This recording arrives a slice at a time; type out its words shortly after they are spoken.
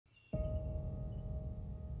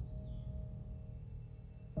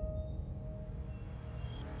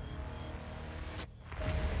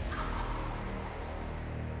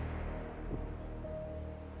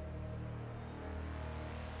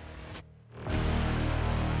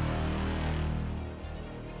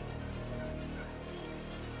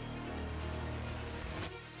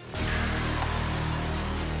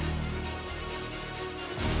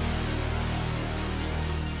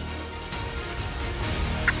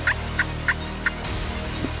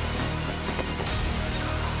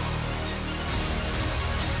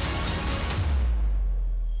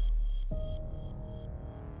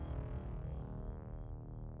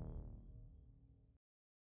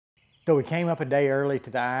So we came up a day early to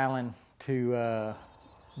the island to do a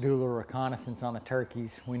little reconnaissance on the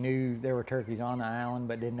turkeys. We knew there were turkeys on the island,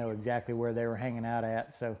 but didn't know exactly where they were hanging out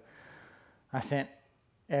at. So I sent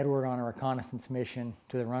Edward on a reconnaissance mission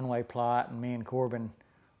to the Runway plot, and me and Corbin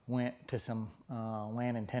went to some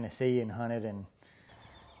land in Tennessee and hunted, and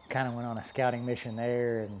kind of went on a scouting mission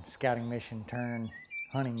there, and scouting mission turned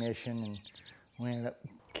hunting mission, and we ended up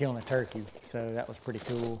killing a turkey. So that was pretty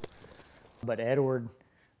cool. But Edward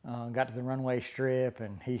got to the Runway strip,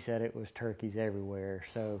 and he said it was turkeys everywhere.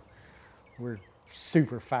 So we're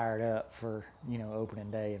super fired up for, you know, opening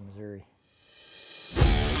day in Missouri.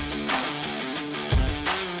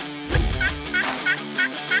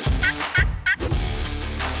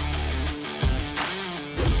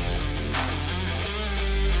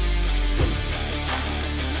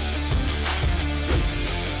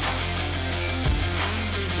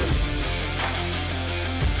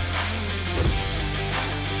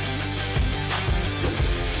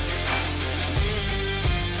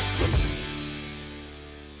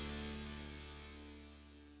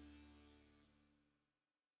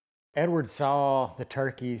 Edward saw the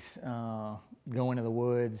turkeys go into the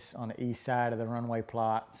woods on the east side of the Runway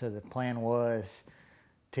plot, so the plan was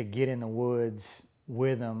to get in the woods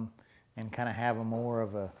with them and kind of have a more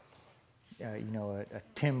of a, you know, a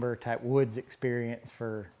timber type woods experience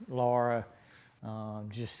for Laura.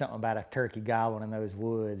 Just something about a turkey gobbling in those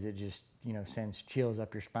woods, it just, you know, sends chills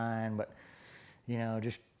up your spine. But, you know,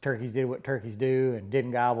 just turkeys did what turkeys do and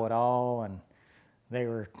didn't gobble at all, and they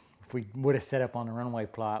were, if we would have set up on the Runway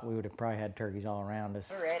plot, we would have probably had turkeys all around us.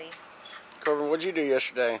 We're ready. Corbin, what'd you do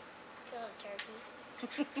yesterday? Kill a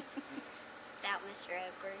turkey. Without Mr.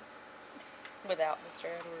 Edward. Without Mr.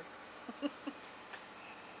 Edward.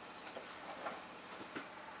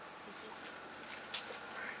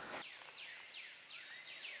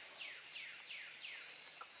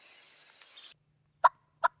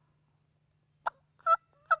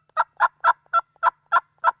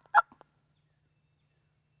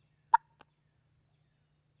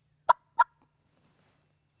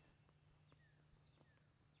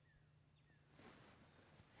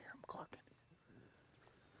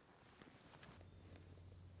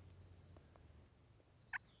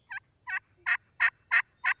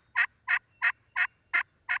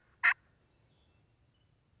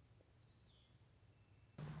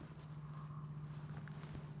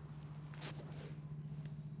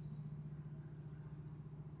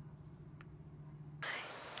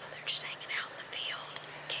 So they're just hanging out in the field.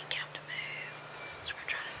 Can't get them to move. So we're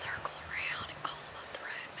trying to circle around and call them up the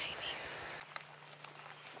road, maybe.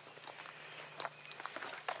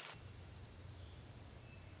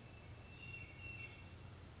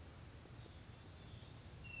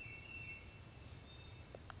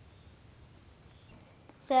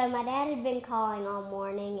 So my dad had been calling all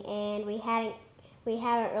morning, and we haven't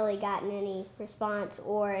really gotten any response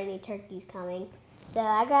or any turkeys coming. So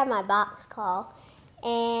I grabbed my box call,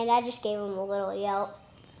 and I just gave him a little yelp.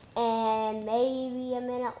 And maybe a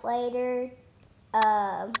minute later,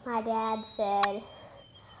 my dad said,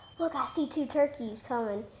 "Look, I see 2 turkeys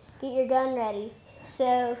coming. Get your gun ready."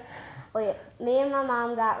 So me and my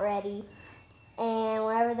mom got ready, and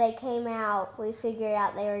whenever they came out, we figured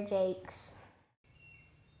out they were Jake's.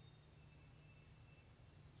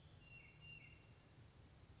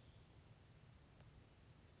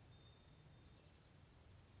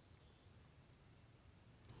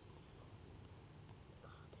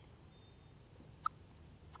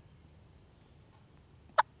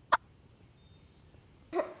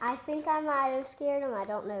 I think I might have scared him. I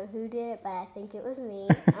don't know who did it, but I think it was me.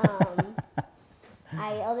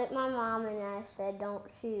 I yelled at my mom and I said, "Don't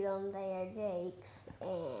shoot them, they are Jake's."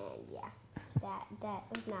 And yeah, that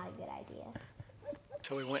was not a good idea.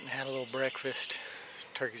 So we went and had a little breakfast.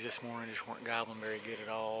 Turkeys this morning just weren't gobbling very good at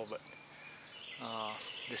all, but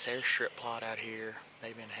this airstrip plot out here,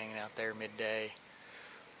 they've been hanging out there midday.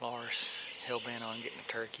 Laura's hell-bent on getting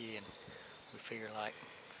a turkey, and we figure like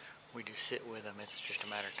we just sit with them. It's just a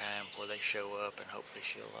matter of time before they show up, and hopefully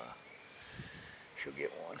she'll get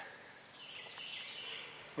one.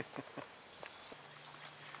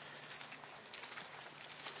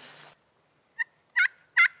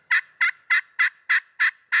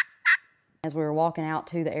 As we were walking out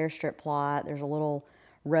to the airstrip plot, there's a little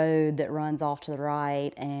road that runs off to the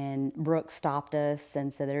right, and Brooke stopped us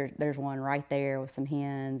and said there's one right there with some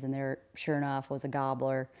hens, and there sure enough was a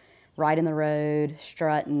gobbler right in the road,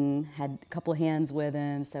 strutting, had a couple of hens with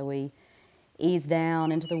him. So we eased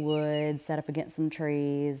down into the woods, set up against some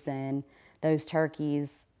trees, and those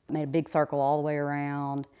turkeys made a big circle all the way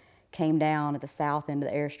around, came down at the south end of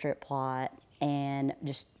the airstrip plot, and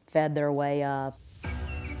just fed their way up.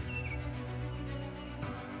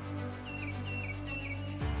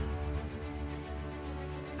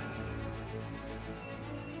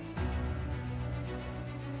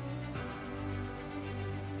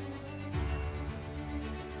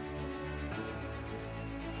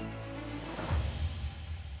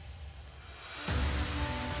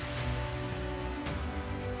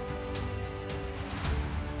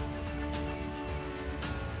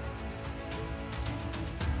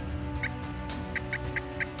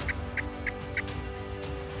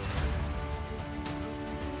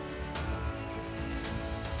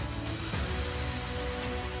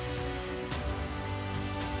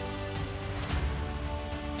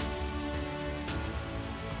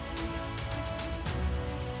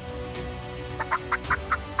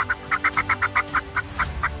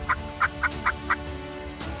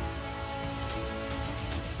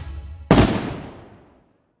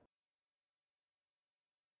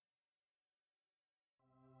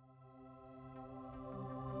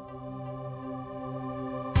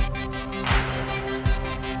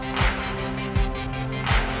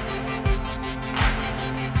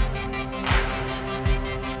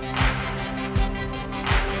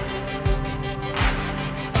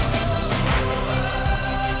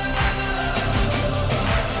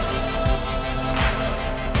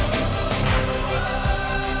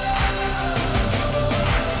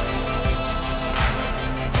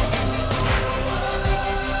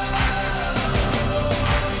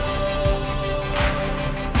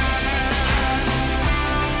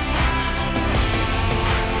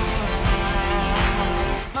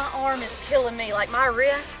 my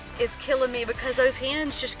wrist is killing me because those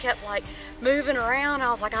hens just kept like moving around.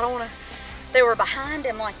 I was like, I don't want to. They were behind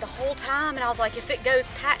him like the whole time, and I was like, if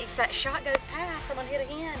that shot goes past, I'm gonna hit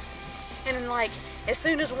a hen. And then like as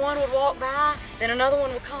soon as one would walk by, then another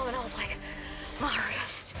one would come, and I was like, my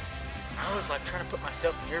wrist. I was like trying to put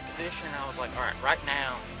myself in your position, and I was like, all right, right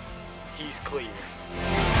now, he's clear.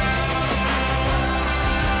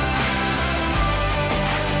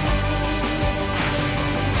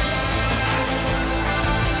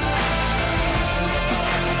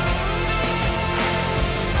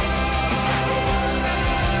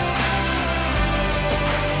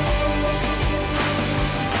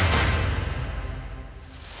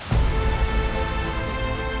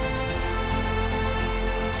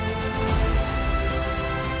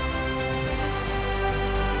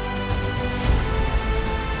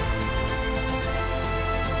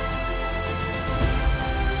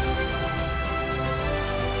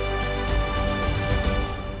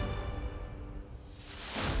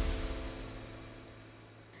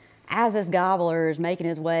 As this gobbler is making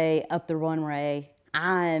his way up the runway,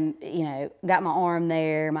 I'm, got my arm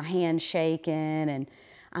there, my hand shaking, and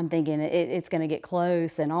I'm thinking it's going to get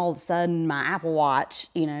close. And all of a sudden, my Apple Watch,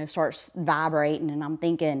 starts vibrating, and I'm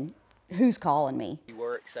thinking, who's calling me? You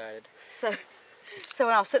were excited. So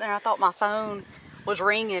when I was sitting there, I thought my phone was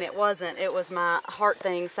ringing. It wasn't. It was my heart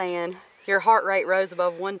thing saying, your heart rate rose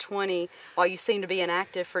above 120 while you seem to be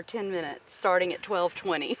inactive for 10 minutes, starting at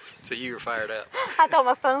 12:20. So you were fired up. I thought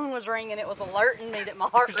my phone was ringing. It was alerting me that my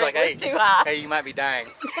heart rate was too high. Hey, you might be dying.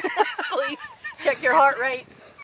 Please check your heart rate.